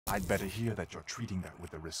I'd better hear that you're treating that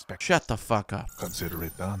with the respect. Shut the fuck up. Consider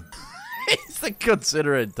it done. He's the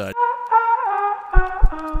consider it done.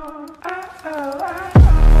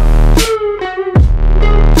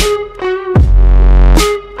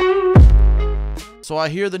 So I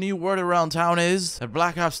hear the new word around town is that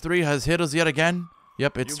Black Ops 3 has hit us yet again.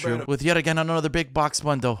 Yep, it's true. With yet again another big box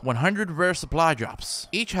bundle. 100 rare supply drops.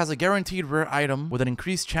 Each has a guaranteed rare item with an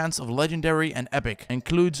increased chance of legendary and epic.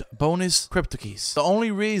 Includes bonus crypto keys. The only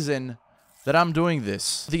reason that I'm doing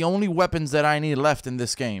this, the only weapons that I need left in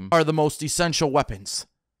this game are the most essential weapons.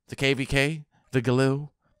 The KVK, the GFUEL,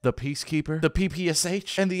 the Peacekeeper, the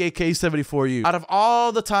PPSH, and the AK-74U. Out of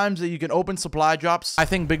all the times that you can open supply drops, I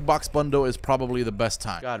think Big Box Bundle is probably the best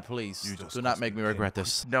time. God, please, do not make me regret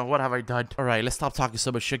this. No, what have I done? All right, let's stop talking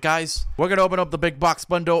so much shit, guys. We're gonna open up the Big Box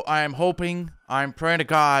Bundle. I am hoping, I'm praying to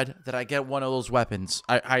God that I get one of those weapons.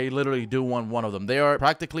 I literally do want one of them. They are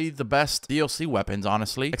practically the best DLC weapons,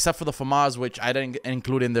 honestly. Except for the FAMAS, which I didn't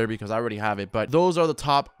include in there because I already have it. But those are the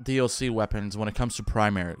top DLC weapons when it comes to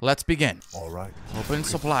primary. Let's begin. All right. Open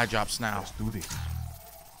supply drops now. Let's do this.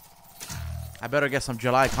 I better get some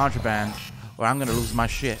July contraband or I'm gonna lose my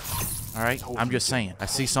shit. All right, I'm just saying. I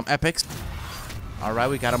see some epics. All right,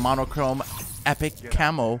 we got a monochrome epic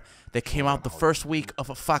camo that came out the first week of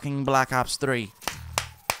a fucking Black Ops 3.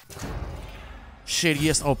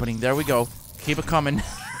 Shittiest opening. There we go. Keep it coming.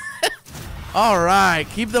 All right,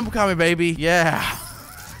 keep them coming, baby. Yeah.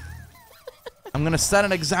 I'm gonna set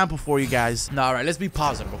an example for you guys. No, all right, let's be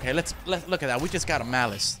positive, okay? Let's look at that. We just got a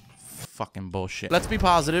malice. Fucking bullshit. Let's be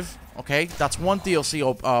positive, okay? That's one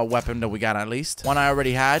DLC weapon that we got at least. One I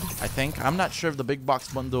already had, I think. I'm not sure if the big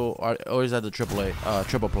box bundle or is that the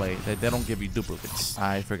triple play. They don't give you duplicates.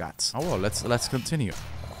 I forgot. Oh well, let's continue.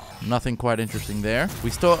 Nothing quite interesting there.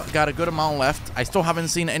 We still got a good amount left. I still haven't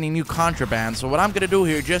seen any new contraband. So what I'm gonna do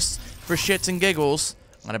here, just for shits and giggles,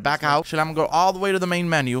 I'm gonna back out. I'm gonna go all the way to the main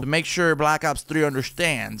menu to make sure Black Ops 3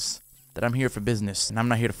 understands that I'm here for business and I'm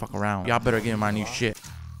not here to fuck around. Y'all better give me my new shit.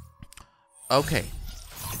 Okay.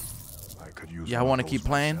 Yeah, I want to keep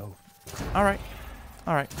playing. All right.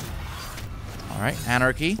 All right. All right.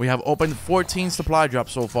 Anarchy. We have opened 14 supply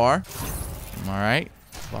drops so far. All right.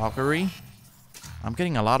 Valkyrie. I'm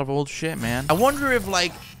getting a lot of old shit, man. I wonder if,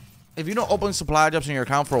 like, if you don't open supply drops in your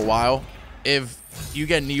account for a while, if you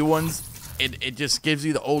get new ones, it just gives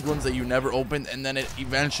you the old ones that you never opened, and then it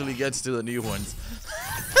eventually gets to the new ones.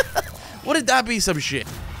 Wouldn't that be some shit?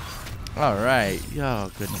 All right.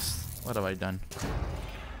 Oh, goodness. What have I done?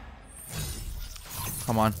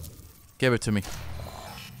 Come on. Give it to me.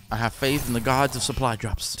 I have faith in the gods of supply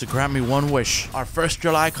drops to grant me one wish. Our first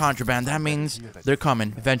July contraband. That means they're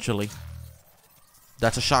coming eventually.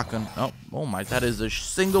 That's a shotgun. Oh my. That is the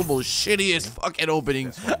single most shittiest fucking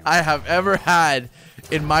opening I have ever had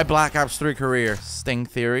in my Black Ops 3 career. Sting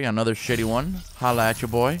Theory. Another shitty one. Holla at your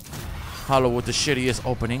boy. Holla with the shittiest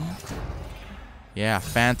opening. Yeah.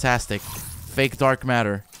 Fantastic. Fake dark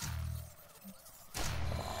matter.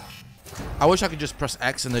 I wish I could just press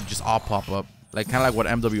X and it just all pop up. Like, kind of like what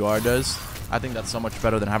MWR does. I think that's so much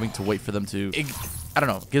better than having to wait for them to... I don't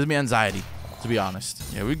know. It gives me anxiety, to be honest.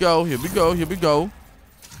 Here we go. Here we go. Here we go.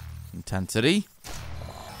 Intensity.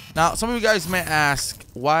 Now, some of you guys may ask,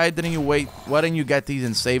 why didn't you wait? Why didn't you get these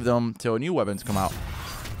and save them till new weapons come out?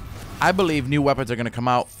 I believe new weapons are going to come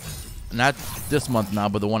out, not this month now,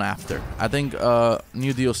 but the one after. I think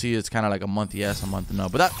new DLC is kind of like a month yes, a month no.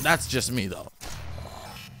 But that's just me, though.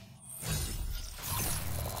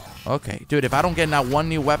 Okay, dude, if I don't get not one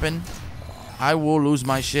new weapon, I will lose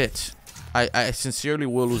my shit. I sincerely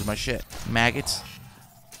will lose my shit. Maggots.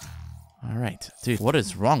 All right, dude, what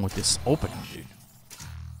is wrong with this opening, dude?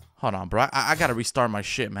 Hold on, bro. I gotta restart my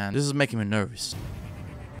shit, man. This is making me nervous.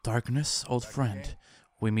 Darkness, old friend.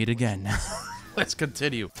 We meet again. Let's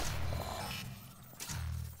continue.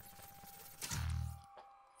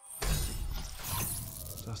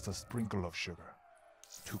 Just a sprinkle of sugar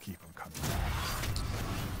to keep them coming back.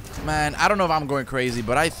 Man, I don't know if I'm going crazy,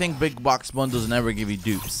 but I think big box bundles never give you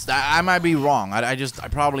dupes. I might be wrong. I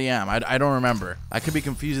probably am. I don't remember. I could be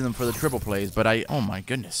confusing them for the triple plays, but oh my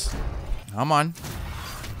goodness. Come on.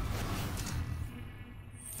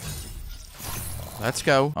 Let's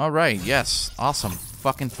go. All right. Yes. Awesome.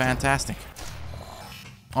 Fucking fantastic.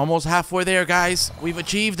 Almost halfway there, guys. We've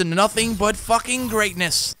achieved nothing but fucking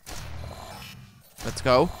greatness. Let's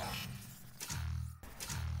go.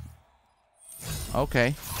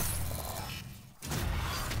 Okay.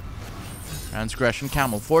 Transgression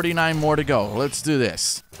camel. 49 more to go. Let's do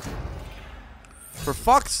this. For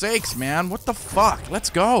fuck's sakes, man. What the fuck? Let's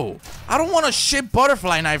go. I don't want a shit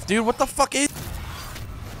butterfly knife, dude. What the fuck is...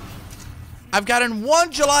 I've gotten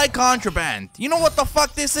 1 July contraband. You know what the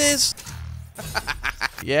fuck this is?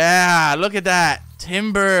 Yeah, look at that.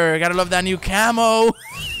 Timber. Gotta love that new camo.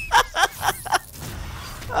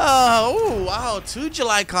 Oh, wow. 2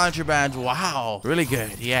 July contrabands. Wow. Really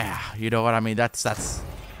good. Yeah. You know what I mean? That's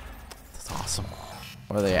awesome.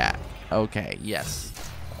 Where are they at? Okay. Yes.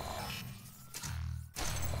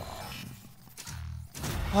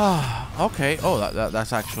 Okay. Oh,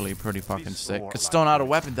 that's actually pretty fucking sick. It's still not a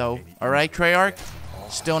weapon, though. All right, Treyarch?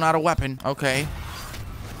 Still not a weapon. Okay.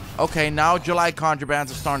 Okay, now July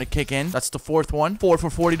contrabands are starting to kick in. That's the 4th one. 4 for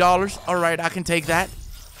 $40. All right, I can take that.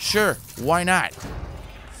 Sure. Why not?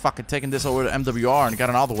 Fucking taking this over to MWR and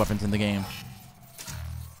gotten all the weapons in the game.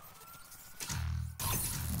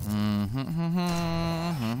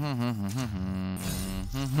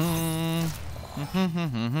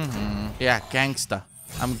 Yeah, gangsta.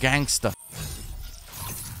 I'm gangsta.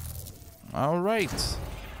 All right.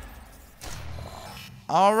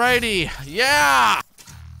 Alrighty. Yeah.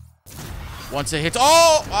 Once it hits.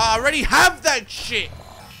 Oh, I already have that shit.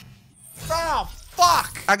 Oh,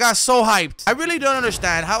 fuck. I got so hyped. I really don't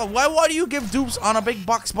understand. Why do you give dupes on a big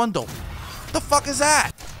box bundle? What the fuck is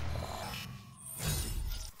that?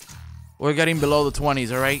 We're getting below the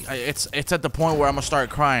 20s, all right? It's at the point where I'm gonna start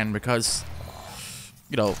crying because,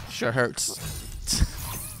 you know, sure hurts.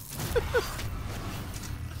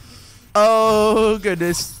 Oh,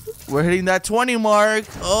 goodness. We're hitting that 20 mark.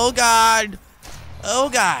 Oh, God. Oh,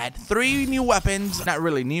 God. 3 new weapons. Not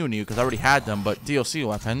really new because I already had them, but DLC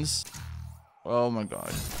weapons. Oh, my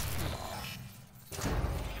God.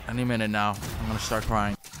 Any minute now, I'm going to start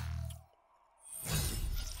crying.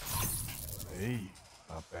 Hey,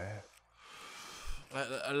 not bad.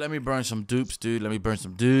 Let me burn some dupes, dude. Let me burn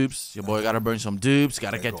some dupes. Your boy gotta burn some dupes.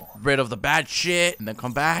 Gotta get rid of the bad shit and then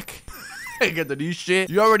come back. Get the new shit.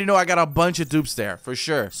 You already know I got a bunch of dupes there for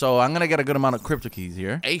sure. So I'm gonna get a good amount of crypto keys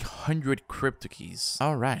here. 800 crypto keys.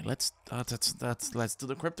 All right, let's do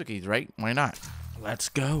the crypto keys, right? Why not? Let's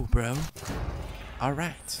go, bro. All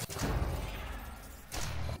right.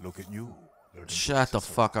 Look at you. Shut the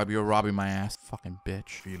fuck up. You're robbing my ass, fucking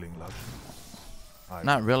bitch. Feeling lucky?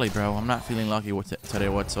 Not really, bro. I'm not feeling lucky with it today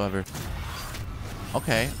whatsoever.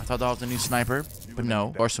 Okay, I thought that was a new sniper, but no,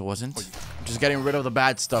 of course it wasn't. I'm just getting rid of the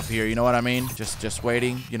bad stuff here, you know what I mean? Just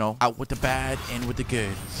waiting, you know, out with the bad, in with the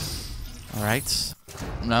good. All right.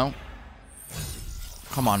 No.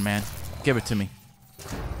 Come on, man. Give it to me.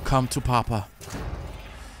 Come to Papa.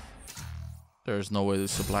 There's no way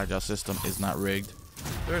this supply drop system is not rigged.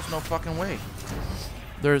 There's no fucking way.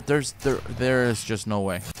 There is just no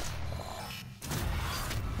way.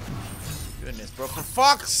 Goodness, bro, for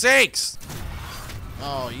fuck's sakes!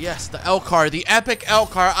 Oh, yes, the L car, the epic L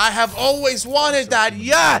car. I have always wanted that,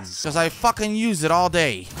 yes! Because I fucking use it all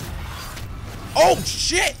day. Oh,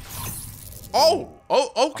 shit! Oh,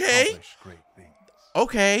 okay.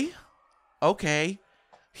 Okay. Okay.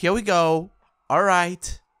 Here we go. All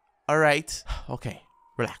right. All right. Okay,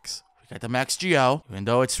 relax. We got the Max GL. Even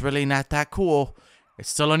though it's really not that cool, it's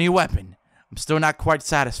still a new weapon. I'm still not quite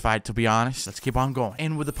satisfied, to be honest. Let's keep on going.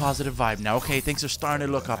 In with a positive vibe now. Okay, things are starting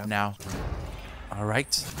to look up now. All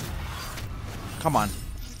right. Come on.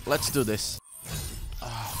 Let's do this.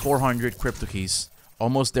 400 crypto keys.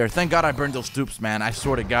 Almost there. Thank God I burned those dupes, man. I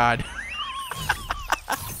swear to God.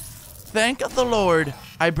 Thank the Lord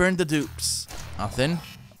I burned the dupes. Nothing.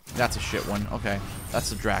 That's a shit one. Okay.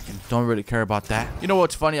 That's a Draken. Don't really care about that. You know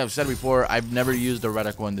what's funny? I've said before, I've never used a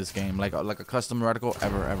reticle in this game. Like a custom reticle.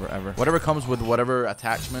 Ever. Whatever comes with whatever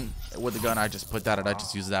attachment with the gun, I just put that and I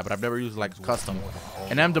just use that. But I've never used like a custom.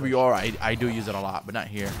 In MWR, I do use it a lot, but not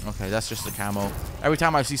here. Okay, that's just the camo. Every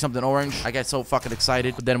time I see something orange, I get so fucking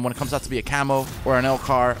excited. But then when it comes out to be a camo or an L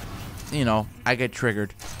car, you know, I get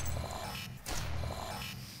triggered.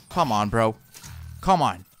 Come on, bro. Come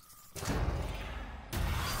on.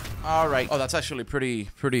 All right. Oh, that's actually pretty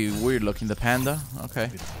weird looking, the panda.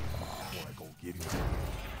 Okay.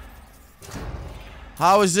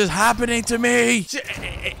 How is this happening to me?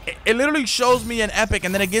 It literally shows me an epic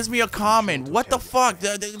and then it gives me a common. What the fuck?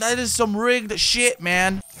 That is some rigged shit,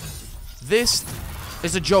 man. This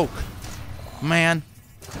is a joke, man.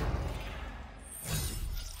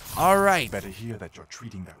 All right. Better hear that you're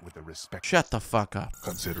treating that with the respect. Shut the fuck up.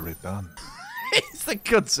 Consider it done. It's a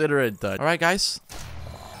consider it done. All right, guys.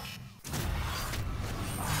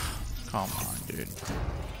 Come on, dude.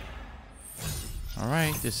 All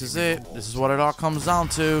right, this is it. This is what it all comes down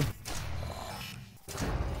to.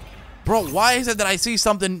 Bro, why is it that I see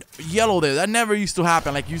something yellow there? That never used to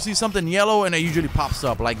happen. Like, you see something yellow and it usually pops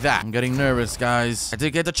up like that. I'm getting nervous, guys. I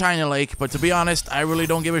did get the China Lake, but to be honest, I really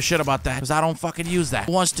don't give a shit about that because I don't fucking use that.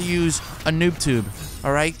 Who wants to use a noob tube?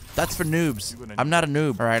 All right? That's for noobs. I'm not a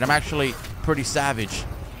noob. All right? I'm actually pretty savage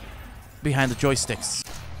behind the joysticks.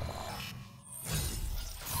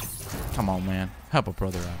 Come on, man. Help a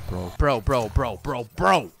brother out, bro.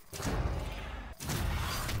 Bro.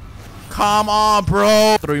 Come on,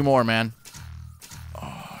 bro. 3 more, man. Oh,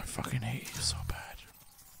 I fucking hate you so bad.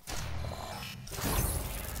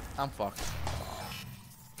 I'm fucked.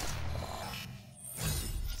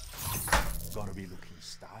 Gonna be looking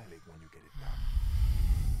stylish when you get it done.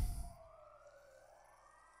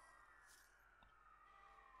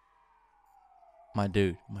 My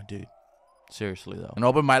dude. Seriously, though. And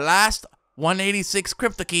open my last 186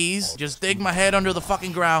 crypto keys. Just dig my head under the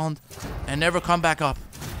fucking ground and never come back up.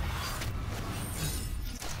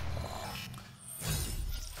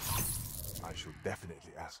 I should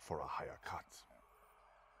definitely ask for a higher cut.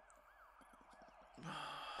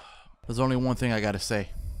 There's only one thing I gotta say.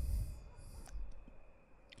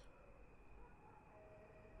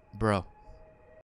 Bro.